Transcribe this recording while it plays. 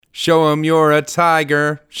Show 'em you're a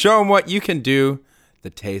tiger. Show 'em what you can do.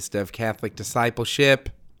 The taste of Catholic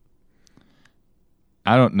discipleship.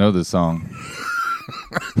 I don't know the song.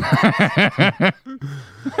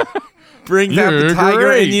 Brings out the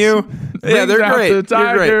tiger in you. Yeah, they're great. The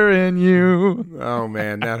tiger in you. Oh,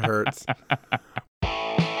 man, that hurts.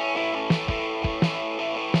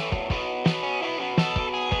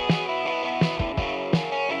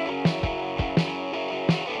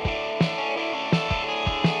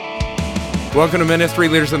 Welcome to Ministry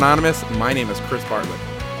Leaders Anonymous. My name is Chris Bartlett.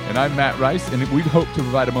 And I'm Matt Rice, and we hope to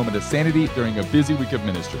provide a moment of sanity during a busy week of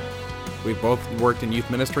ministry. We've both worked in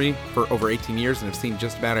youth ministry for over 18 years and have seen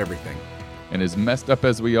just about everything. And as messed up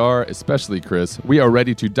as we are, especially Chris, we are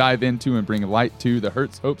ready to dive into and bring light to the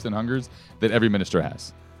hurts, hopes, and hungers that every minister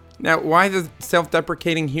has. Now, why the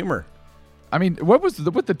self-deprecating humor? I mean, what was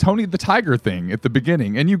with the Tony the Tiger thing at the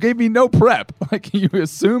beginning? And you gave me no prep. Like, you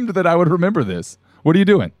assumed that I would remember this. What are you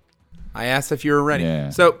doing? I asked if you were ready. Yeah.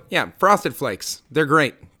 So, Frosted Flakes. They're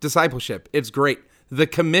great. Discipleship. It's great. The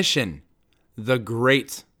Commission. The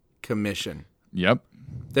Great Commission. Yep.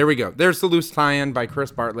 There we go. There's the loose tie-in by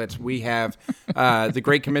Chris Bartlett. We have the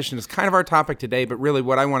Great Commission is kind of our topic today, but really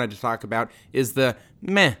what I wanted to talk about is the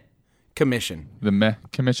Meh Commission. The Meh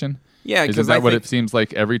Commission? Yeah, isn't that what it seems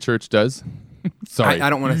like every church does? Sorry. I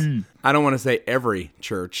don't want to say every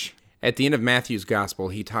church. At the end of Matthew's gospel,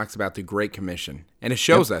 he talks about the Great Commission, and it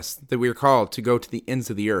shows us that we are called to go to the ends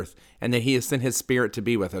of the earth, and that he has sent his Spirit to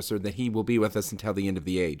be with us, or that he will be with us until the end of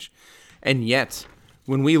the age. And yet,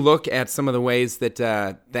 when we look at some of the ways that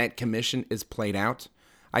that commission is played out,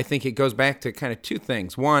 I think it goes back to kind of two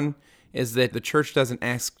things. One is that the church doesn't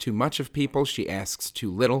ask too much of people. She asks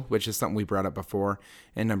too little, which is something we brought up before.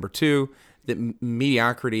 And number two, that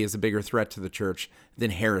mediocrity is a bigger threat to the church than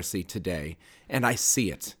heresy today. And I see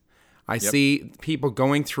it. I see people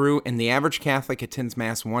going through, and the average Catholic attends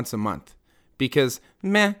Mass once a month because,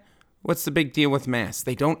 what's the big deal with Mass?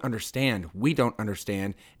 They don't understand. We don't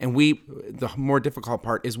understand. And the more difficult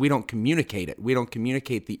part is we don't communicate it. We don't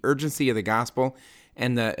communicate the urgency of the gospel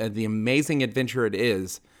and the amazing adventure it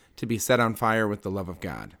is to be set on fire with the love of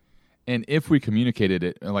God. And if we communicated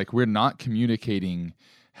it, like, we're not communicating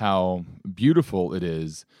how beautiful it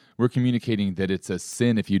is, we're communicating that it's a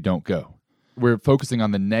sin if you don't go. We're focusing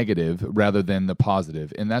on the negative rather than the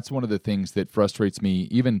positive. And that's one of the things that frustrates me,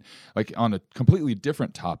 even like on a completely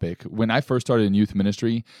different topic. When I first started in youth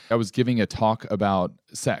ministry, I was giving a talk about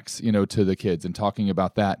sex, to the kids and talking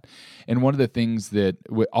about that. And one of the things that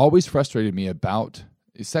always frustrated me about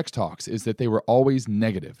sex talks is that they were always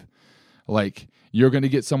negative. Like, you're going to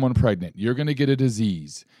get someone pregnant, you're going to get a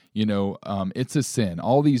disease, it's a sin,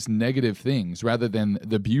 all these negative things rather than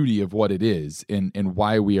the beauty of what it is and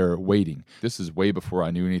why we are waiting. This is way before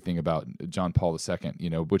I knew anything about John Paul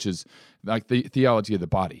II, which is like the theology of the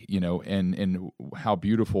body, and how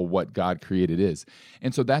beautiful what God created is.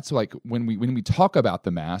 And so that's like when we talk about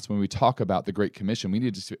the Mass, when we talk about the Great Commission, we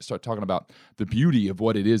need to start talking about the beauty of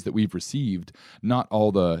what it is that we've received, not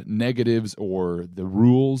all the negatives or the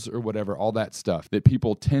rules or whatever, all that stuff that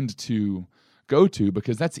people tend to go to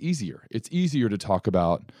because that's easier. It's easier to talk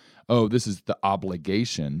about, oh, this is the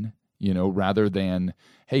obligation, rather than,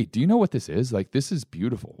 hey, do you know what this is? Like, this is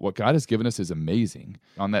beautiful. What God has given us is amazing.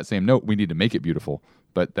 On that same note, we need to make it beautiful,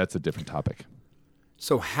 but that's a different topic.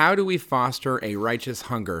 So how do we foster a righteous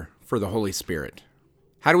hunger for the Holy Spirit?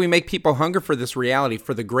 How do we make people hunger for this reality,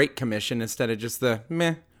 for the Great Commission, instead of just the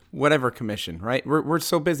whatever commission, right? We're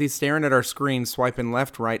so busy staring at our screen, swiping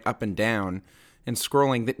left, right, up, and down, and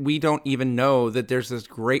scrolling that we don't even know that there's this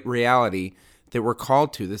great reality that we're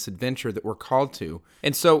called to, this adventure that we're called to.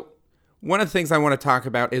 And so one of the things I want to talk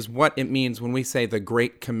about is what it means when we say the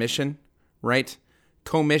Great Commission, right?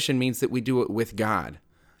 Commission means that we do it with God.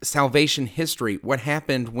 Salvation history, what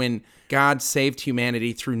happened when God saved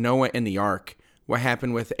humanity through Noah and the ark, what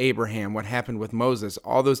happened with Abraham, what happened with Moses,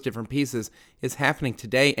 all those different pieces is happening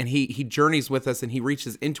today, and he journeys with us and he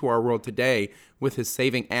reaches into our world today with his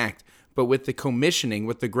saving act. But with the commissioning,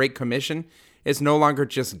 with the Great Commission, it's no longer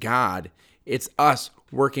just God, it's us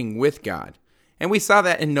working with God. And we saw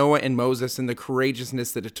that in Noah and Moses and the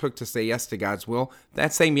courageousness that it took to say yes to God's will.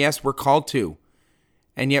 That same yes we're called to.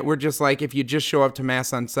 And yet we're just like, if you just show up to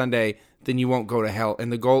Mass on Sunday, then you won't go to hell.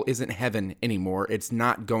 And the goal isn't heaven anymore. It's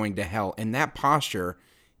not going to hell. And that posture,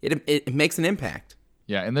 it makes an impact.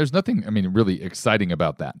 Yeah, and there's nothing, really exciting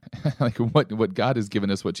about that. Like what God has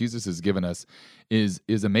given us, what Jesus has given us is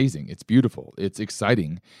amazing. It's beautiful. It's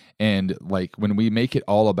exciting. And like when we make it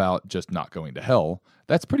all about just not going to hell,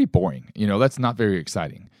 that's pretty boring. That's not very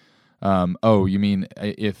exciting. Oh, you mean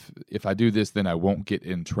if I do this, then I won't get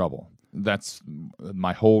in trouble. that's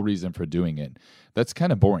my whole reason for doing it. That's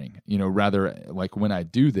kind of boring. Rather, like, when I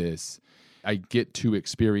do this, I get to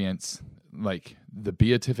experience like the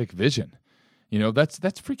beatific vision. That's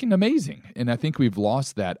freaking amazing. And I think we've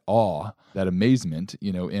lost that awe, that amazement,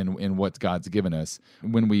 in what God's given us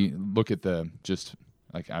when we look at the just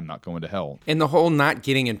like, I'm not going to hell. And the whole not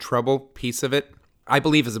getting in trouble piece of it, I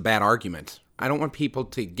believe, is a bad argument. I don't want people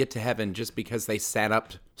to get to heaven just because they sat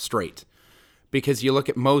up straight. Because you look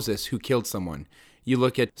at Moses, who killed someone. You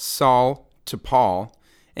look at Saul to Paul,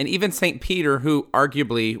 and even St. Peter, who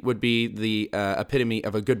arguably would be the epitome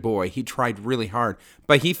of a good boy. He tried really hard,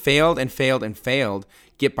 but he failed and failed and failed.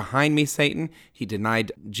 Get behind me, Satan. He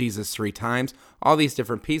denied Jesus 3 times. All these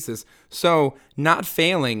different pieces. So not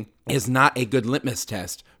failing is not a good litmus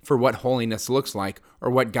test for what holiness looks like or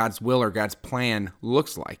what God's will or God's plan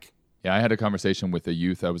looks like. Yeah, I had a conversation with a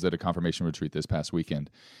youth. I was at a confirmation retreat this past weekend,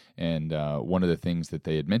 and one of the things that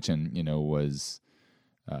they had mentioned, was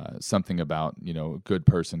something about, a good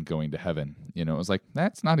person going to heaven. It was like,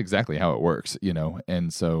 that's not exactly how it works,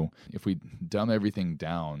 And so if we dumb everything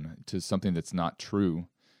down to something that's not true,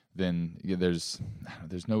 then there's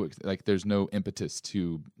no impetus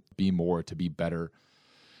to be more, to be better.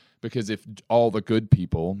 Because if all the good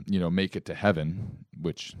people, make it to heaven,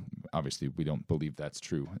 which obviously we don't believe that's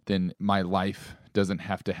true, then my life doesn't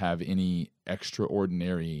have to have any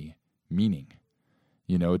extraordinary meaning.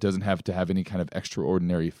 It doesn't have to have any kind of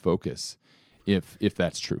extraordinary focus if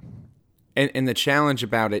that's true. And the challenge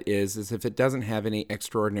about it is if it doesn't have any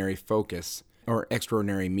extraordinary focus or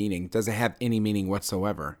extraordinary meaning, does it have any meaning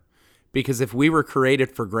whatsoever? Because if we were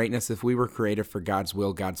created for greatness, if we were created for God's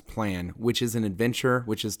will, God's plan, which is an adventure,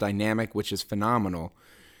 which is dynamic, which is phenomenal,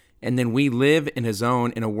 and then we live in a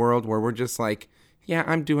zone, in a world where we're just like, yeah,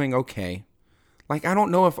 I'm doing okay. Like, I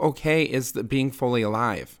don't know if okay is being fully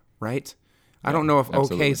alive, right? I don't know if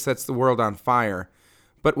absolutely. Okay sets the world on fire.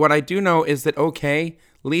 But what I do know is that okay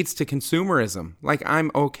leads to consumerism. Like,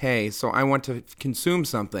 I'm okay, so I want to consume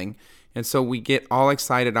something. And so we get all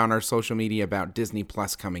excited on our social media about Disney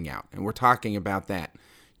Plus coming out. And we're talking about that,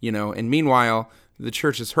 And meanwhile, the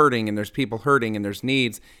church is hurting and there's people hurting and there's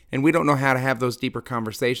needs. And we don't know how to have those deeper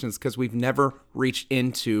conversations because we've never reached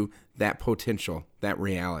into that potential, that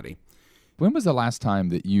reality. When was the last time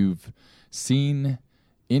that you've seen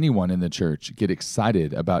anyone in the church get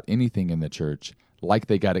excited about anything in the church like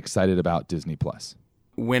they got excited about Disney Plus?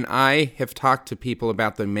 When I have talked to people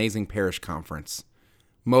about the Amazing Parish Conference,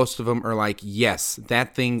 most of them are like, yes,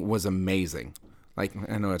 that thing was amazing. Like,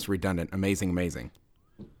 I know it's redundant. Amazing.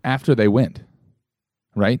 After they went,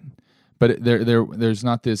 right? But there's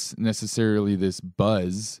not necessarily this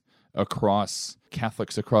buzz across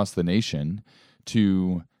Catholics across the nation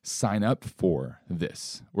to sign up for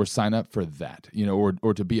this or sign up for that,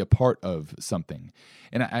 or to be a part of something.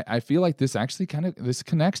 And I feel like this actually this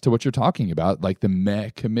connects to what you're talking about, like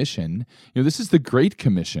the Commission. This is the Great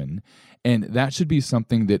Commission, and that should be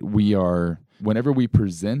something that we are, whenever we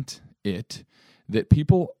present it, that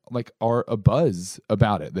people like are abuzz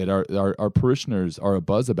about it, that our parishioners are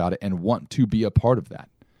abuzz about it and want to be a part of that.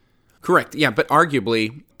 Correct. Yeah, but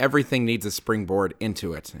arguably everything needs a springboard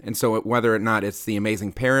into it. And so whether or not it's the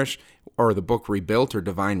Amazing Parish or the book Rebuilt or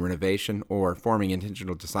Divine Renovation or Forming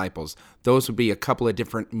Intentional Disciples, those would be a couple of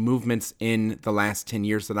different movements in the last 10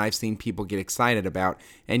 years that I've seen people get excited about.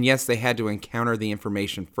 And yes, they had to encounter the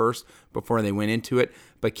information first before they went into it.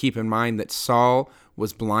 But keep in mind that Saul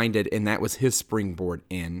was blinded and that was his springboard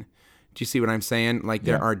in. Do you see what I'm saying? Like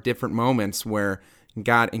there are different moments where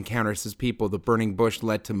God encounters his people. The burning bush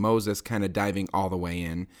led to Moses kind of diving all the way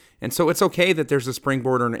in. And so it's okay that there's a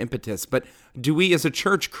springboard or an impetus, but do we as a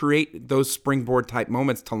church create those springboard type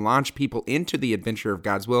moments to launch people into the adventure of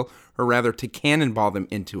God's will, or rather to cannonball them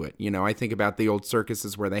into it? I think about the old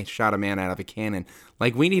circuses where they shot a man out of a cannon.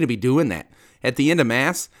 Like, we need to be doing that. At the end of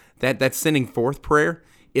Mass, that sending forth prayer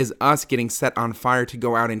is us getting set on fire to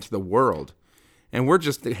go out into the world. And we're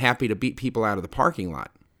just happy to beat people out of the parking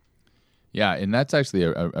lot. Yeah, and that's actually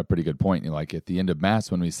a pretty good point. Like at the end of Mass,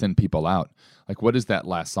 when we send people out, like what is that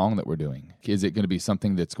last song that we're doing? Is it going to be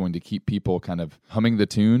something that's going to keep people kind of humming the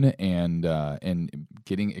tune and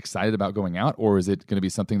getting excited about going out? Or is it going to be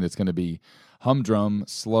something that's going to be humdrum,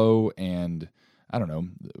 slow, and, I don't know,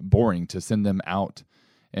 boring to send them out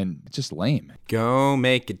and just lame? Go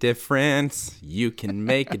make a difference. You can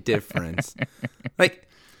make a difference. Like,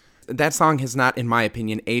 that song has not, in my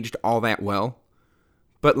opinion, aged all that well.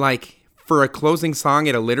 But like, for a closing song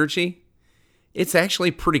at a liturgy, it's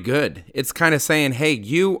actually pretty good. It's kind of saying, hey,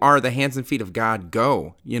 you are the hands and feet of God,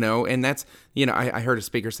 go, and that's, I heard a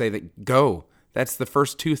speaker say that go, that's the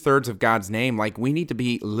first 2/3 of God's name. Like, we need to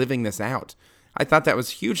be living this out. I thought that was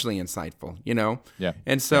hugely insightful, Yeah.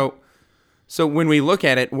 And so when we look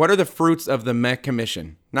at it, what are the fruits of the Meh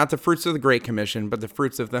Commission? Not the fruits of the Great Commission, but the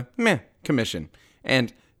fruits of the Meh Commission.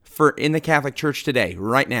 And in the Catholic Church today,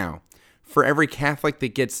 right now, for every Catholic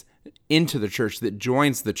that gets into the church, that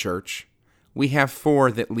joins the church, we have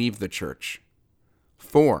 4 that leave the church.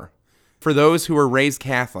 4. For those who are raised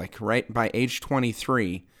Catholic, right, by age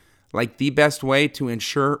 23, like the best way to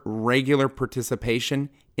ensure regular participation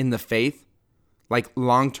in the faith, like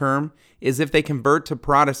long-term, is if they convert to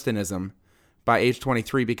Protestantism by age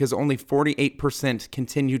 23, because only 48%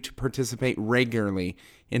 continue to participate regularly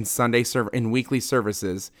in in weekly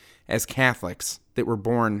services as Catholics that were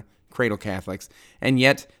born cradle Catholics, and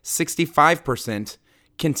yet 65%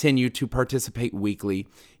 continue to participate weekly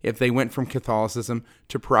if they went from Catholicism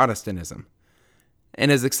to Protestantism.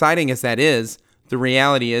 And as exciting as that is, the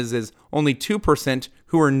reality is only 2%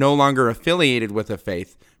 who are no longer affiliated with a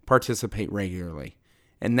faith participate regularly.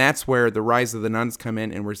 And that's where the rise of the nuns come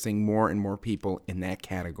in, and we're seeing more and more people in that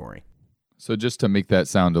category. So just to make that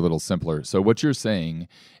sound a little simpler, so what you're saying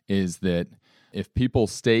is that if people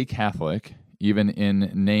stay Catholic, even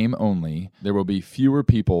in name only, there will be fewer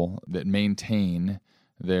people that maintain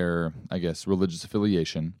their, I guess, religious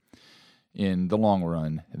affiliation in the long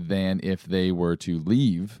run than if they were to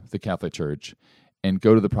leave the Catholic Church and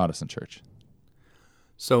go to the Protestant Church.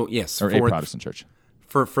 So yes, or a Protestant church.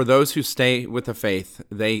 For those who stay with the faith,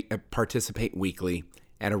 they participate weekly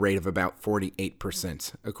at a rate of about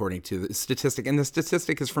 48%, according to the statistic. And the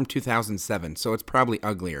statistic is from 2007, so it's probably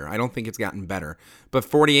uglier. I don't think it's gotten better. But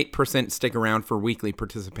 48% stick around for weekly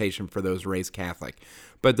participation for those raised Catholic.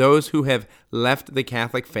 But those who have left the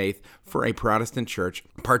Catholic faith for a Protestant church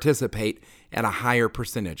participate at a higher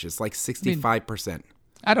percentage. It's like 65%.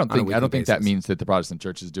 I don't think that means that the Protestant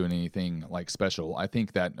church is doing anything like special. I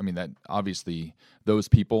think that obviously those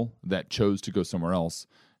people that chose to go somewhere else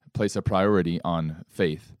place a priority on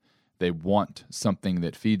faith. They want something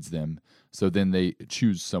that feeds them, so then they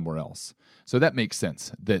choose somewhere else. So that makes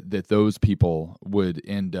sense that those people would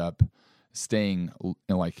end up staying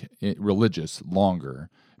religious longer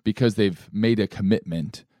because they've made a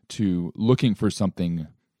commitment to looking for something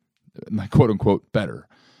quote unquote better.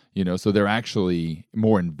 So they're actually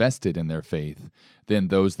more invested in their faith than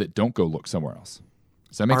those that don't go look somewhere else.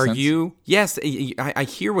 Does that make sense? Yes, I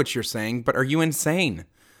hear what you're saying, but are you insane?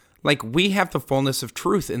 Like, we have the fullness of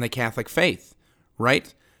truth in the Catholic faith,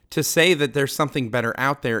 right? To say that there's something better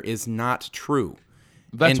out there is not true.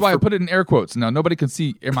 That's why I put it in air quotes. Now, nobody can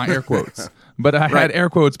see my air quotes, but I had air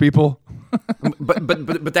quotes, people.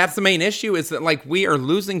 but that's the main issue, is that, like, we are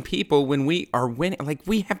losing people when we are winning. Like,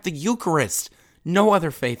 we have the Eucharist. No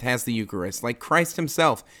other faith has the Eucharist, like Christ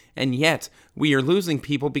himself. And yet, we are losing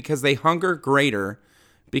people because they hunger greater,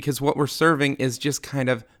 because what we're serving is just kind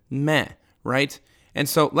of meh, right? And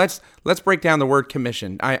so let's break down the word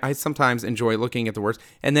commission. I sometimes enjoy looking at the words,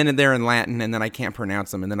 and then they're in Latin, and then I can't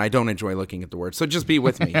pronounce them, and then I don't enjoy looking at the words. So just be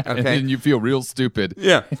with me, okay? And then you feel real stupid.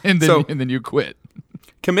 Yeah. And then you quit.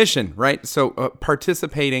 Commission, right? So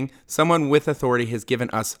participating, someone with authority has given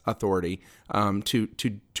us authority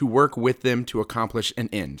to work with them to accomplish an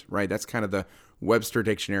end, right? That's kind of the Webster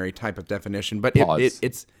Dictionary type of definition, but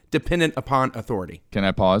it's dependent upon authority. Can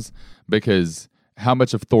I pause? Because how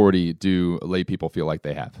much authority do lay people feel like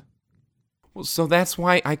they have? Well, so that's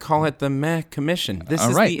why I call it the Meh Commission. This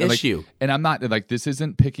is the issue. And I'm not, this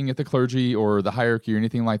isn't picking at the clergy or the hierarchy or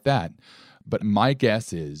anything like that. But my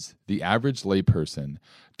guess is the average layperson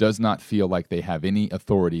does not feel like they have any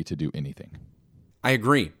authority to do anything. I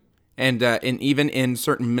agree. And even in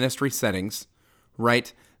certain ministry settings,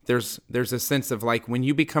 right, there's a sense of like, when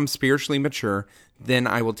you become spiritually mature, then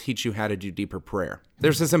I will teach you how to do deeper prayer.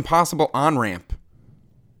 There's this impossible on-ramp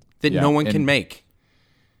that no one can make.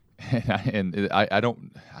 And I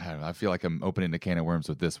don't know, I feel like I'm opening a can of worms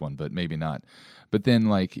with this one, but maybe not. But then,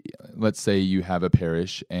 let's say you have a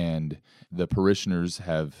parish and the parishioners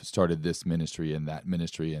have started this ministry and that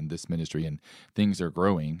ministry and this ministry, and things are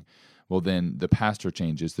growing. Well, then the pastor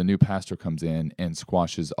changes. The new pastor comes in and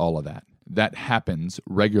squashes all of that. That happens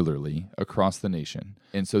regularly across the nation.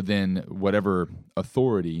 And so then whatever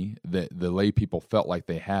authority that the lay people felt like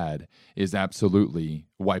they had is absolutely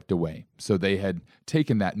wiped away. So they had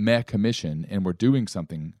taken that Meh Commission and were doing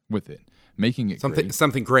something with it, making it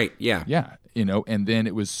something great, yeah. Yeah, and then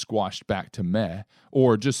it was squashed back to Meh,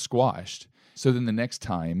 or just squashed. So then the next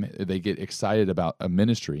time they get excited about a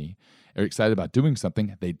ministry or excited about doing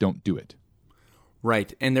something, they don't do it.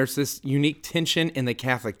 Right, and there's this unique tension in the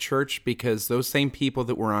Catholic Church because those same people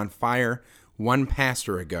that were on fire one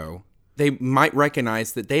pastor ago, they might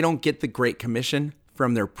recognize that they don't get the Great Commission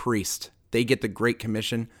from their priest. They get the Great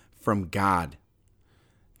Commission from God.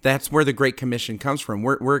 That's where the Great Commission comes from.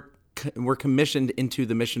 We're commissioned into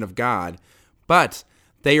the mission of God, but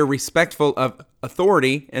they are respectful of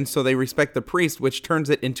authority, and so they respect the priest, which turns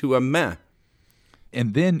it into a meh.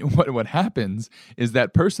 And then what happens is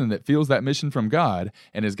that person that feels that mission from God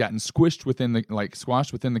and has gotten squashed within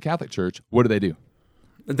the Catholic Church, what do?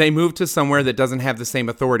 They move to somewhere that doesn't have the same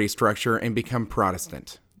authority structure and become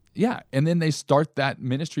Protestant. Yeah, and then they start that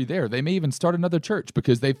ministry there. They may even start another church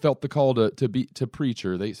because they felt the call to preach,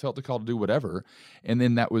 or they felt the call to do whatever, and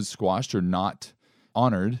then that was squashed or not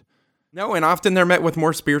honored. No, and often they're met with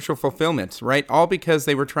more spiritual fulfillment, right? All because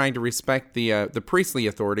they were trying to respect the priestly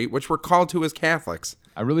authority, which we're called to as Catholics.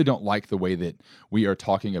 I really don't like the way that we are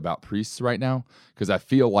talking about priests right now, because I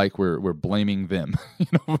feel like we're blaming them,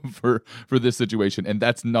 for this situation, and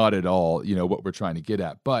that's not at all, what we're trying to get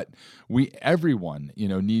at. But everyone,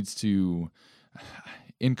 needs to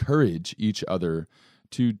encourage each other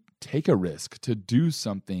to take a risk, to do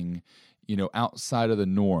something, outside of the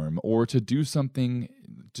norm, or to do something,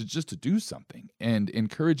 to do something, and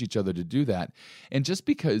encourage each other to do that. And just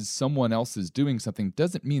because someone else is doing something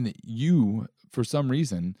doesn't mean that you, for some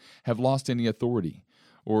reason, have lost any authority,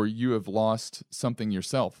 or you have lost something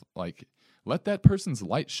yourself. Like, let that person's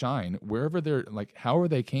light shine wherever they're, however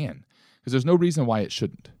they can, because there's no reason why it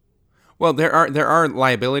shouldn't. Well, there are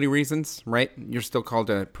liability reasons, right? You're still called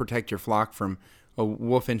to protect your flock from a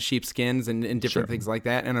wolf in sheepskins and different things like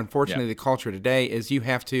that. And unfortunately, the culture today is you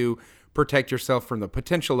have to protect yourself from the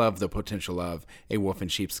potential of a wolf in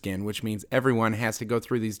sheepskin, which means everyone has to go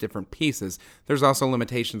through these different pieces. There's also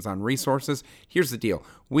limitations on resources. Here's the deal.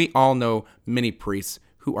 We all know many priests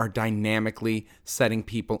who are dynamically setting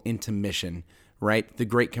people into mission, right? The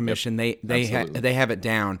Great Commission, they have it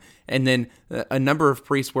down. And then a number of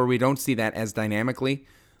priests where we don't see that as dynamically,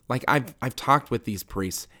 like I've talked with these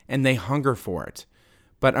priests, and they hunger for it.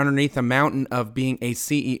 But underneath the mountain of being a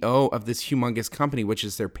CEO of this humongous company, which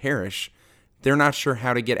is their parish, they're not sure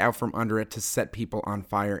how to get out from under it to set people on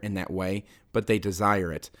fire in that way, but they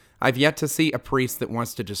desire it. I've yet to see a priest that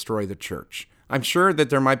wants to destroy the church. I'm sure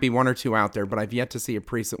that there might be one or two out there, but I've yet to see a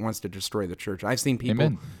priest that wants to destroy the church. I've seen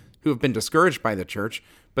people who have been discouraged by the church,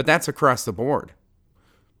 but that's across the board.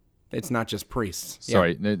 It's not just priests.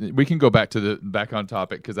 Sorry, we can go back on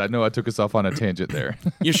topic, because I know I took us off on a tangent there.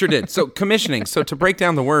 You sure did. So commissioning. So to break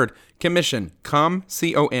down the word, commission,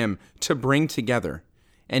 C-O-M, to bring together.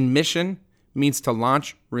 And mission means to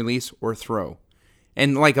launch, release, or throw.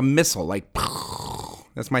 And like a missile, like,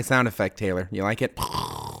 that's my sound effect, Taylor. You like it?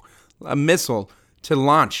 A missile to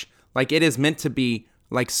launch, like it is meant to be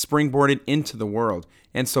like springboarded into the world.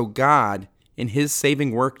 And so God, in his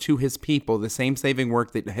saving work to his people, the same saving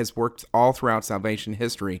work that has worked all throughout salvation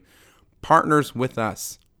history, partners with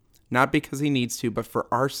us, not because he needs to, but for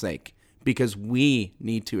our sake, because we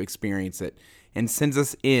need to experience it, and sends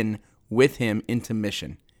us in with him into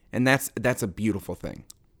mission. And that's a beautiful thing.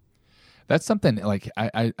 That's something, like,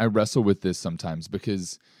 I wrestle with this sometimes,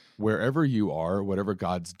 because wherever you are, whatever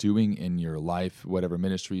God's doing in your life, whatever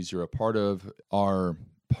ministries you're a part of, are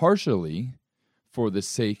partially for the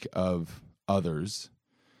sake of others,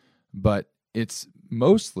 but it's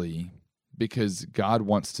mostly because God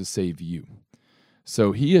wants to save you.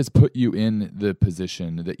 So he has put you in the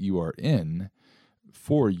position that you are in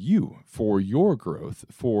for you, for your growth,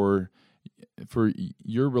 for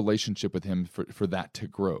your relationship with him, for that to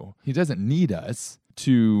grow. He doesn't need us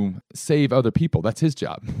to save other people. That's his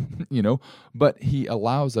job, but he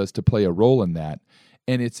allows us to play a role in that.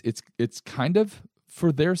 And it's kind of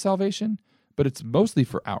for their salvation, but it's mostly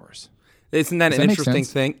for ours. Isn't that an interesting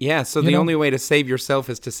thing? Yeah, so the only way to save yourself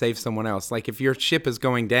is to save someone else. Like if your ship is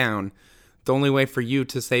going down, the only way for you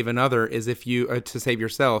to save another is to save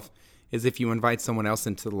yourself is if you invite someone else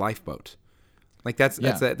into the lifeboat. Like that's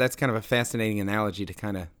kind of a fascinating analogy to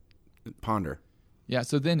kind of ponder. Yeah,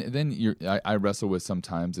 so then I wrestle with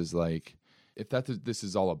sometimes is like, if this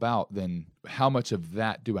is all about, then how much of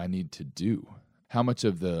that do I need to do? How much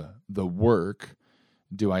of the work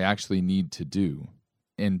do I actually need to do?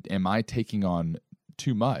 And am I taking on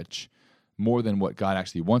too much, more than what God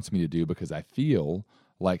actually wants me to do, because I feel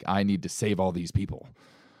like I need to save all these people?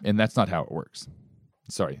 And that's not how it works.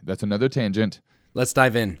 Sorry, that's another tangent. Let's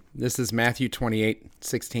dive in. This is Matthew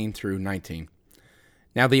 28:16 through 19.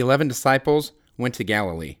 Now the 11 disciples went to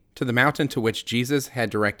Galilee, to the mountain to which Jesus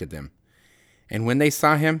had directed them. And when they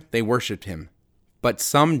saw him, they worshipped him. But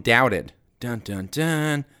some doubted. Dun, dun,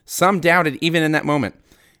 dun. Some doubted even in that moment.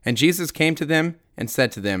 And Jesus came to them and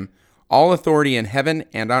said to them, all authority in heaven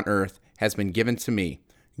and on earth has been given to me.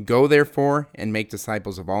 Go therefore and make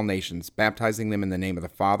disciples of all nations, baptizing them in the name of the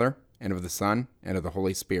Father and of the Son and of the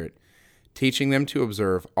Holy Spirit, teaching them to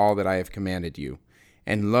observe all that I have commanded you.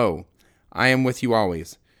 And lo, I am with you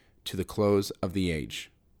always, to the close of the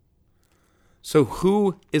age. So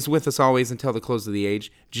who is with us always until the close of the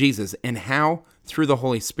age? Jesus. And how? Through the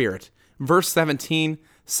Holy Spirit. Verse 17,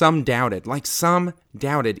 some doubted.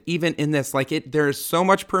 Even in this. There is so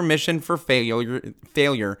much permission for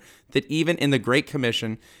failure that even in the Great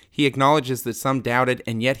Commission, he acknowledges that some doubted,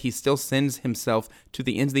 and yet he still sends himself to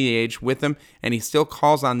the end of the age with them, and he still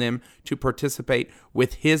calls on them to participate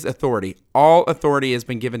with his authority. All authority has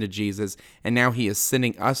been given to Jesus, and now he is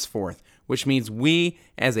sending us forth, which means we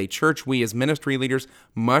as a church, we as ministry leaders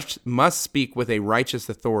must speak with a righteous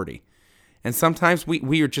authority. And sometimes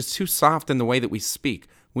we are just too soft in the way that we speak.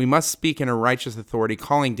 We must speak in a righteous authority,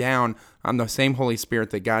 calling down on the same Holy Spirit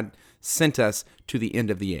that God sent us to the end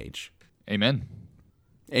of the age. Amen.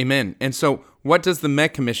 Amen. And so what does the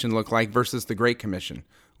Mega Commission look like versus the Great Commission?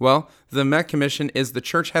 Well, the Mega Commission is the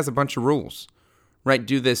church has a bunch of rules, right?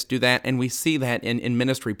 Do this, do that. And we see that in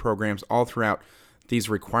ministry programs all throughout, these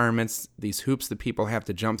requirements, these hoops that people have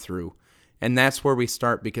to jump through. And that's where we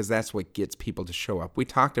start, because that's what gets people to show up. We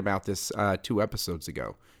talked about this 2 episodes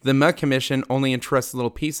ago. The Mega Commission only entrusts little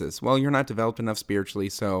pieces. Well, you're not developed enough spiritually,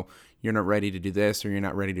 so you're not ready to do this, or you're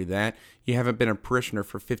not ready to do that. You haven't been a parishioner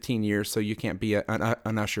for 15 years, so you can't be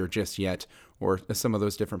an usher just yet, or some of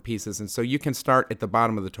those different pieces. And so you can start at the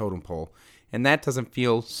bottom of the totem pole, and that doesn't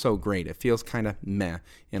feel so great. It feels kind of meh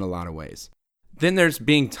in a lot of ways. Then there's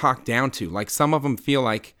being talked down to. Some of them feel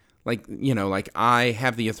like I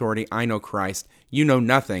have the authority, I know Christ, you know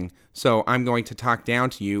nothing, so I'm going to talk down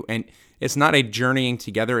to you. And it's not a journeying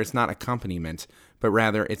together, it's not accompaniment, but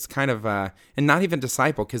rather it's kind of, and not even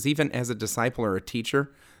disciple, because even as a disciple or a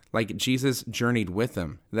teacher, Jesus journeyed with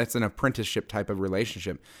them. That's an apprenticeship type of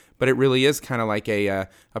relationship, but it really is kind of like a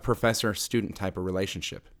professor-student type of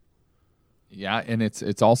relationship. Yeah, and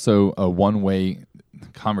it's also a one-way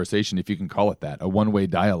conversation, if you can call it that, a one-way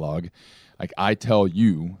dialogue. I tell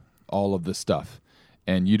you all of this stuff,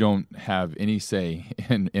 and you don't have any say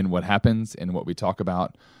in what happens and what we talk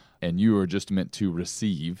about, and you are just meant to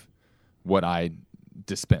receive what I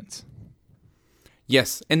dispense.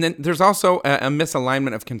 Yes, and then there's also a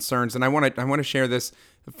misalignment of concerns, and I want to share this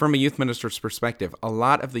from a youth minister's perspective. A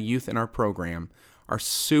lot of the youth in our program are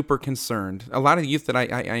super concerned. A lot of the youth that I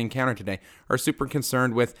encounter today are super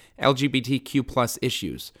concerned with LGBTQ plus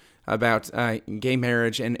issues, about gay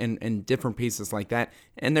marriage and different pieces like that.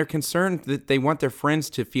 And they're concerned that they want their friends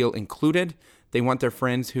to feel included. They want their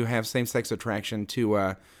friends who have same-sex attraction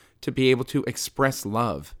to be able to express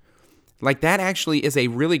love. That actually is a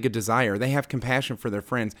really good desire. They have compassion for their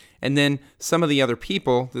friends. And then some of the other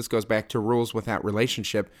people, this goes back to rules without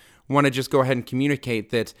relationship, want to just go ahead and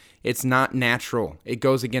communicate that it's not natural. It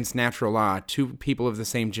goes against natural law. 2 people of the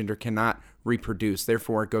same gender cannot reproduce.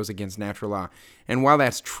 Therefore, it goes against natural law. And while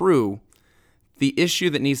that's true, the issue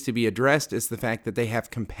that needs to be addressed is the fact that they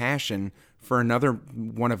have compassion for another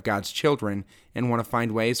one of God's children and want to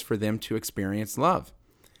find ways for them to experience love.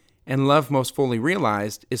 And love most fully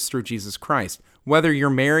realized is through Jesus Christ. Whether you're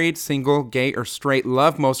married, single, gay, or straight,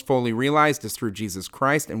 love most fully realized is through Jesus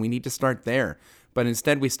Christ, and we need to start there. But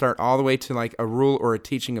instead, we start all the way to a rule or a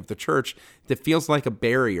teaching of the church that feels like a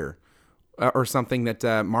barrier or something that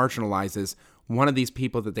marginalizes one of these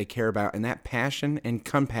people that they care about. And that passion and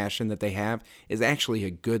compassion that they have is actually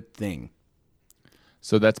a good thing.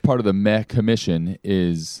 So that's part of the Mega Commission,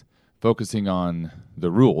 is focusing on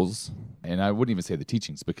the rules. And I wouldn't even say the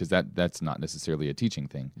teachings, because that's not necessarily a teaching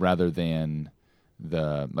thing, rather than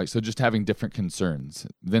just having different concerns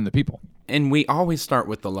than the people. And we always start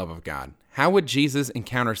with the love of God. How would Jesus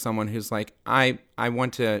encounter someone who's like, I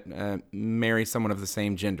want to marry someone of the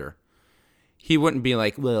same gender? He wouldn't be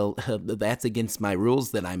like, well, that's against my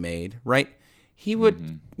rules that I made, right? He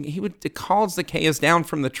would call Zacchaeus down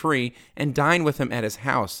from the tree and dine with him at his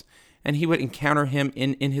house. And he would encounter him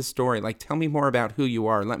in his story. Tell me more about who you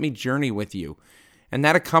are. Let me journey with you. And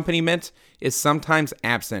that accompaniment is sometimes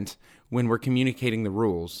absent when we're communicating the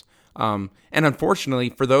rules. And unfortunately,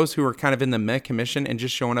 for those who are kind of in the Mega Commission and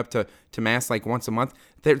just showing up to Mass once a month,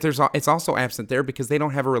 it's also absent there because they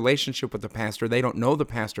don't have a relationship with the pastor. They don't know the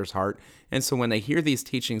pastor's heart. And so when they hear these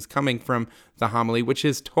teachings coming from the homily, which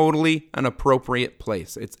is totally an appropriate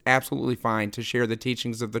place, it's absolutely fine to share the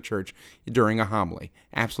teachings of the church during a homily.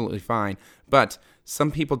 Absolutely fine. But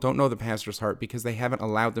some people don't know the pastor's heart because they haven't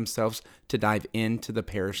allowed themselves to dive into the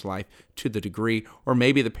parish life to the degree, or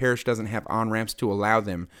maybe the parish doesn't have on-ramps to allow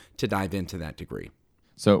them to dive into that degree.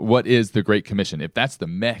 So what is the Great Commission? If that's the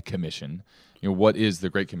Mega Commission, what is the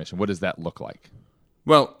Great Commission? What does that look like?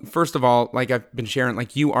 Well, first of all, I've been sharing,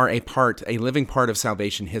 you are a living part of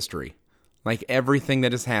salvation history. Like everything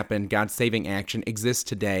that has happened, God's saving action exists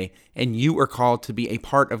today, and you are called to be a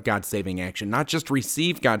part of God's saving action, not just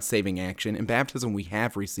receive God's saving action. In baptism, we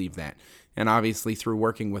have received that. And obviously, through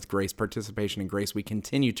working with grace, participation in grace, we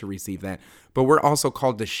continue to receive that. But we're also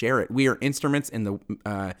called to share it. We are instruments in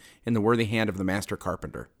the worthy hand of the master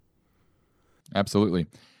carpenter. Absolutely.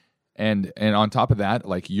 And on top of that,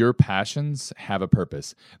 like your passions have a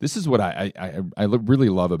purpose. This is what I really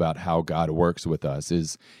love about how God works with us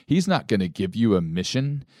is he's not going to give you a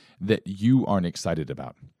mission that you aren't excited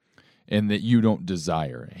about and that you don't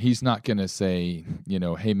desire. He's not going to say,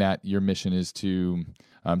 hey, Matt, your mission is to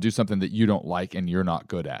do something that you don't like and you're not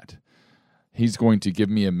good at. He's going to give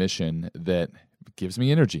me a mission that gives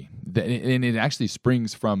me energy, and it actually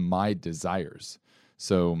springs from my desires.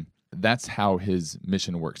 So that's how his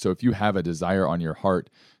mission works. So if you have a desire on your heart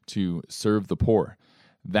to serve the poor,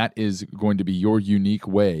 that is going to be your unique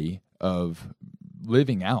way of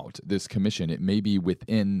living out this commission. It may be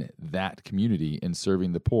within that community in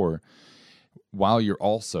serving the poor while you're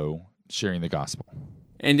also sharing the gospel.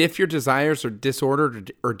 And if your desires are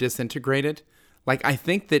disordered or disintegrated, like I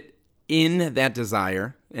think that in that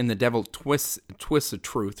desire, and the devil twists the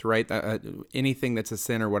truth, right? Anything that's a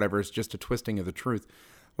sin or whatever is just a twisting of the truth.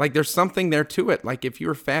 Like there's something there to it. Like if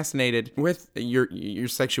you're fascinated with your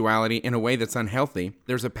sexuality in a way that's unhealthy,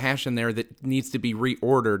 there's a passion there that needs to be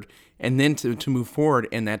reordered and then to move forward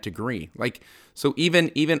in that degree. Like, so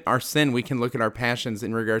even our sin, we can look at our passions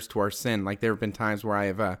in regards to our sin. Like there have been times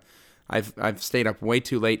where I've stayed up way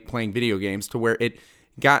too late playing video games to where it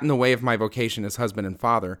got in the way of my vocation as husband and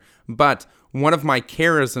father. But one of my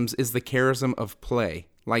charisms is the charism of play.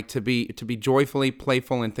 Like to be joyfully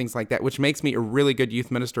playful and things like that, which makes me a really good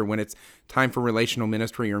youth minister when it's time for relational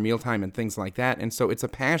ministry or mealtime and things like that. And so it's a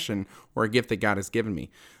passion or a gift that God has given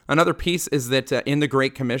me. Another piece is that in the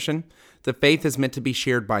Great Commission, the faith is meant to be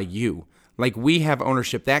shared by you. Like we have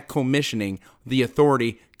ownership. That commissioning, the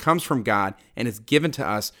authority comes from God and is given to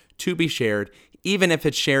us to be shared. Even if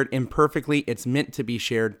it's shared imperfectly, it's meant to be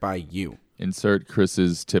shared by you. Insert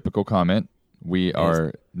Chris's typical comment. We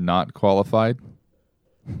are not qualified.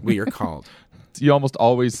 We are called. You almost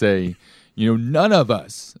always say, none of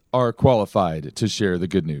us are qualified to share the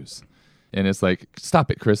good news. And it's like,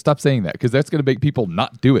 stop it, Chris. Stop saying that because that's going to make people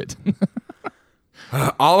not do it.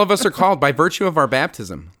 All of us are called by virtue of our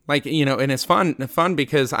baptism. Like, and it's fun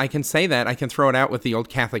because I can say that. I can throw it out with the old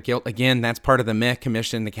Catholic guilt. Again, that's part of the Meh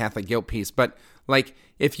Commission, the Catholic guilt piece. But like,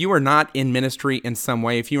 if you are not in ministry in some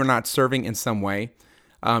way, if you are not serving in some way,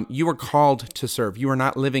 you are called to serve. You are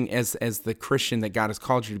not living as the Christian that God has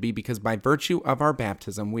called you to be because by virtue of our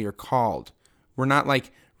baptism, we are called. We're not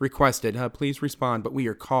like requested, please respond, but we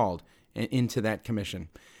are called into that commission.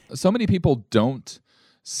 So many people don't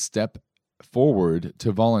step forward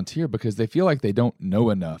to volunteer because they feel like they don't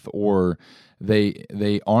know enough or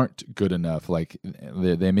they aren't good enough. Like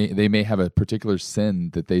they may have a particular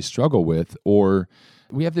sin that they struggle with, or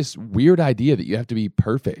we have this weird idea that you have to be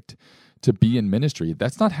perfect to be in ministry.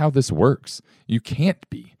 That's not how this works. You can't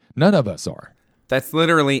be. None of us are. That's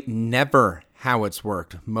literally never how it's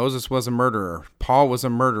worked. Moses was a murderer. Paul was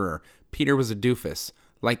a murderer. Peter was a doofus.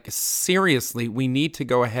 Like, seriously, we need to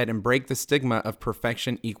go ahead and break the stigma of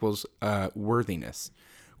perfection equals worthiness.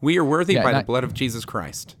 We are worthy by the blood of Jesus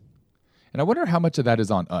Christ. And I wonder how much of that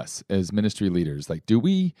is on us as ministry leaders. Like, do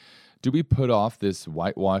we put off this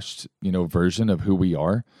whitewashed, version of who we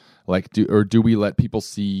are? Like, do we let people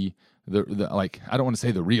see the like, I don't want to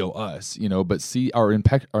say the real us, but see our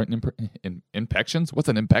imperfections. What's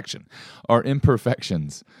an imperfection? Our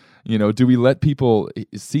imperfections. Do we let people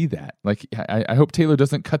see that? Like, I hope Taylor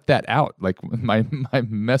doesn't cut that out. Like my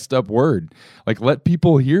messed up word. Like, let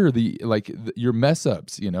people hear your mess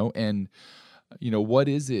ups. And what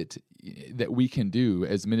is it that we can do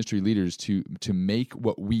as ministry leaders to make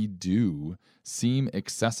what we do seem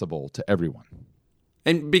accessible to everyone?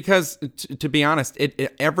 And because, to be honest,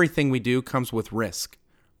 everything we do comes with risk,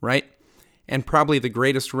 right? And probably the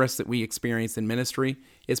greatest risk that we experience in ministry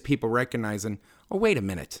is people recognizing, oh, wait a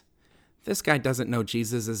minute. This guy doesn't know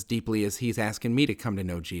Jesus as deeply as he's asking me to come to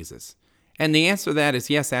know Jesus. And the answer to that is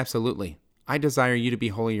yes, absolutely. I desire you to be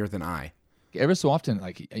holier than I. Ever so often,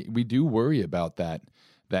 we do worry about that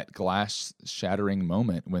glass shattering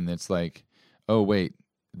moment when it's like, oh, wait,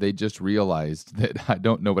 they just realized that I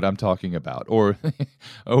don't know what I'm talking about. Or,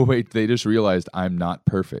 oh, wait, they just realized I'm not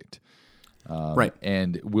perfect. Right.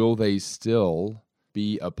 And will they still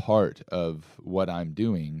be a part of what I'm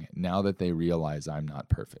doing now that they realize I'm not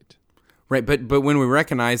perfect? Right, but when we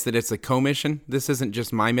recognize that it's a co-mission, this isn't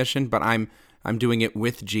just my mission, but I'm doing it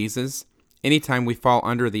with Jesus. Anytime we fall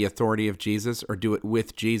under the authority of Jesus or do it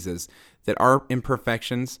with Jesus, that our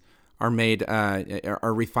imperfections are made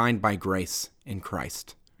are refined by grace in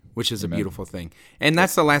Christ, which is a beautiful thing. And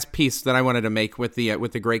that's the last piece that I wanted to make with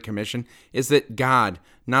the Great Commission, is that God,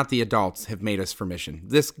 not the adults, have made us for mission.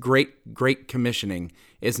 This great commissioning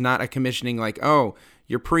is not a commissioning like, oh,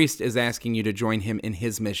 your priest is asking you to join him in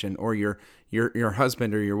his mission, or your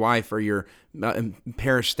husband or your wife or your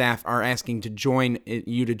parish staff are asking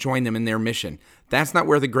you to join them in their mission. That's not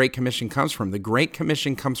where the Great Commission comes from. The Great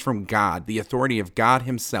Commission comes from God, the authority of God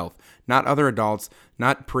himself, not other adults,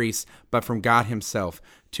 not priests, but from God himself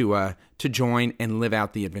to join and live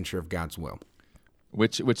out the adventure of God's will.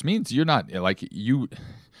 Which means you're not like you.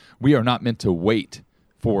 We are not meant to wait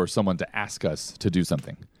for someone to ask us to do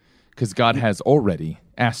something, because God has already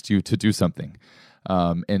asked you to do something,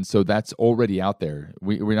 and so that's already out there.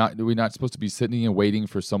 We're not supposed to be sitting and waiting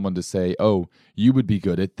for someone to say, "Oh, you would be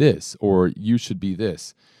good at this," or "You should be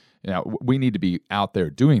this." Now, we need to be out there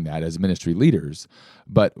doing that as ministry leaders,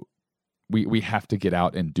 but we have to get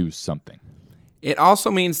out and do something. It also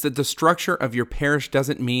means that the structure of your parish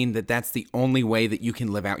doesn't mean that that's the only way that you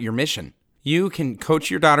can live out your mission. You can coach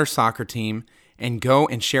your daughter's soccer team and go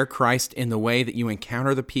and share Christ in the way that you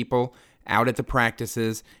encounter the people out at the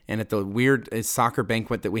practices and at the weird soccer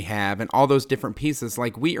banquet that we have and all those different pieces.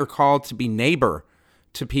 Like, we are called to be neighbor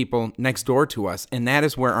to people next door to us, and that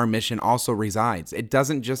is where our mission also resides. It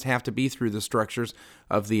doesn't just have to be through the structures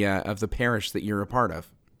of the parish that you're a part of.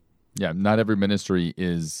 Yeah, not every ministry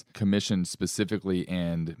is commissioned specifically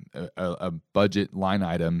and a budget line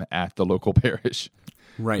item at the local parish.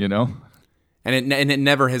 Right. You know? And it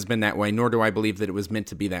never has been that way, nor do I believe that it was meant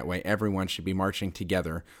to be that way. Everyone should be marching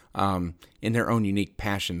together in their own unique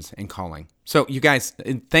passions and calling. So, you guys,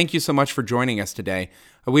 thank you so much for joining us today.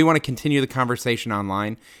 We want to continue the conversation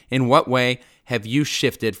online. In what way have you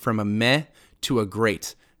shifted from a meh to a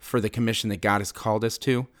great for the commission that God has called us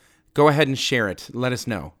to? Go ahead and share it. Let us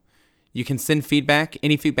know. You can send feedback,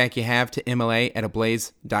 any feedback you have, to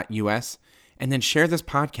mla@ablaze.us, and then share this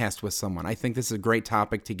podcast with someone. I think this is a great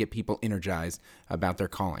topic to get people energized about their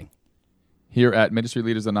calling. Here at Ministry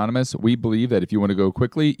Leaders Anonymous, we believe that if you want to go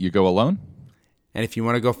quickly, you go alone. And if you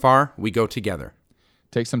want to go far, we go together.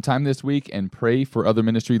 Take some time this week and pray for other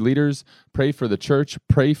ministry leaders. Pray for the church.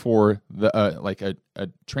 Pray for the a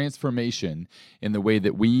transformation in the way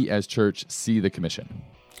that we as church see the commission.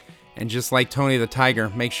 And just like Tony the Tiger,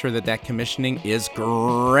 make sure that commissioning is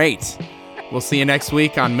great. We'll see you next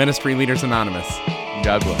week on Ministry Leaders Anonymous.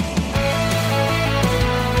 God bless.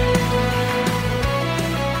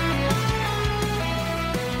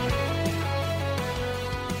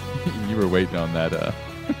 You were waiting on that.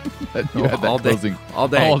 You had that all day. closing All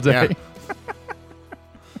day. All day. Yeah.